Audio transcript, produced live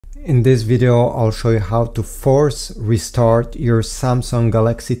In this video, I'll show you how to force restart your Samsung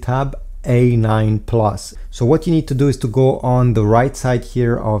Galaxy Tab A9 Plus. So what you need to do is to go on the right side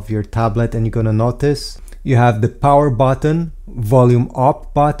here of your tablet, and you're gonna notice you have the power button, volume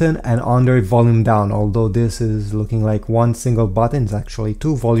up button, and under volume down. Although this is looking like one single button, it's actually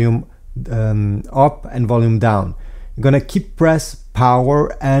two: volume up and volume down. You're gonna keep press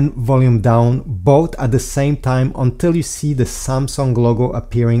power and volume down both at the same time until you see the Samsung logo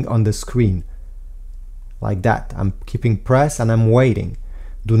appearing on the screen. Like that. I'm keeping press and I'm waiting.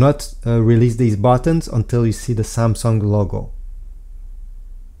 Do not release these buttons until you see the Samsung logo.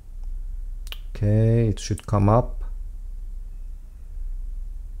 Okay, it should come up.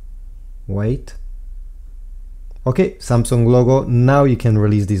 Wait. Okay, Samsung logo. Now you can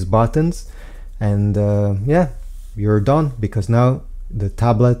release these buttons, and yeah, you're done, because now the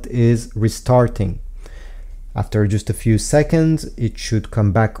tablet is restarting. After just a few seconds, it should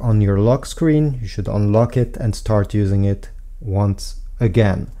come back on your lock screen. You should unlock it and start using it once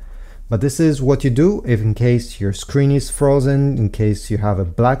again. But this is what you do if in case your screen is frozen, in case you have a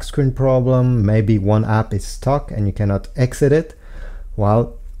black screen problem, maybe one app is stuck and you cannot exit it.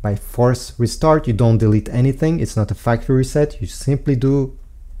 Well, by force restart, you don't delete anything. It's not a factory reset. You simply do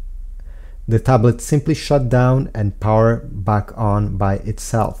the tablet simply shut down and power back on by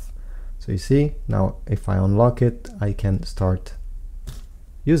itself. So you see, now if I unlock it, I can start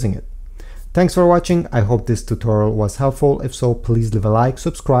using it. Thanks for watching. I hope this tutorial was helpful. If so, please leave a like,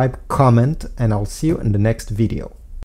 subscribe, comment, and I'll see you in the next video.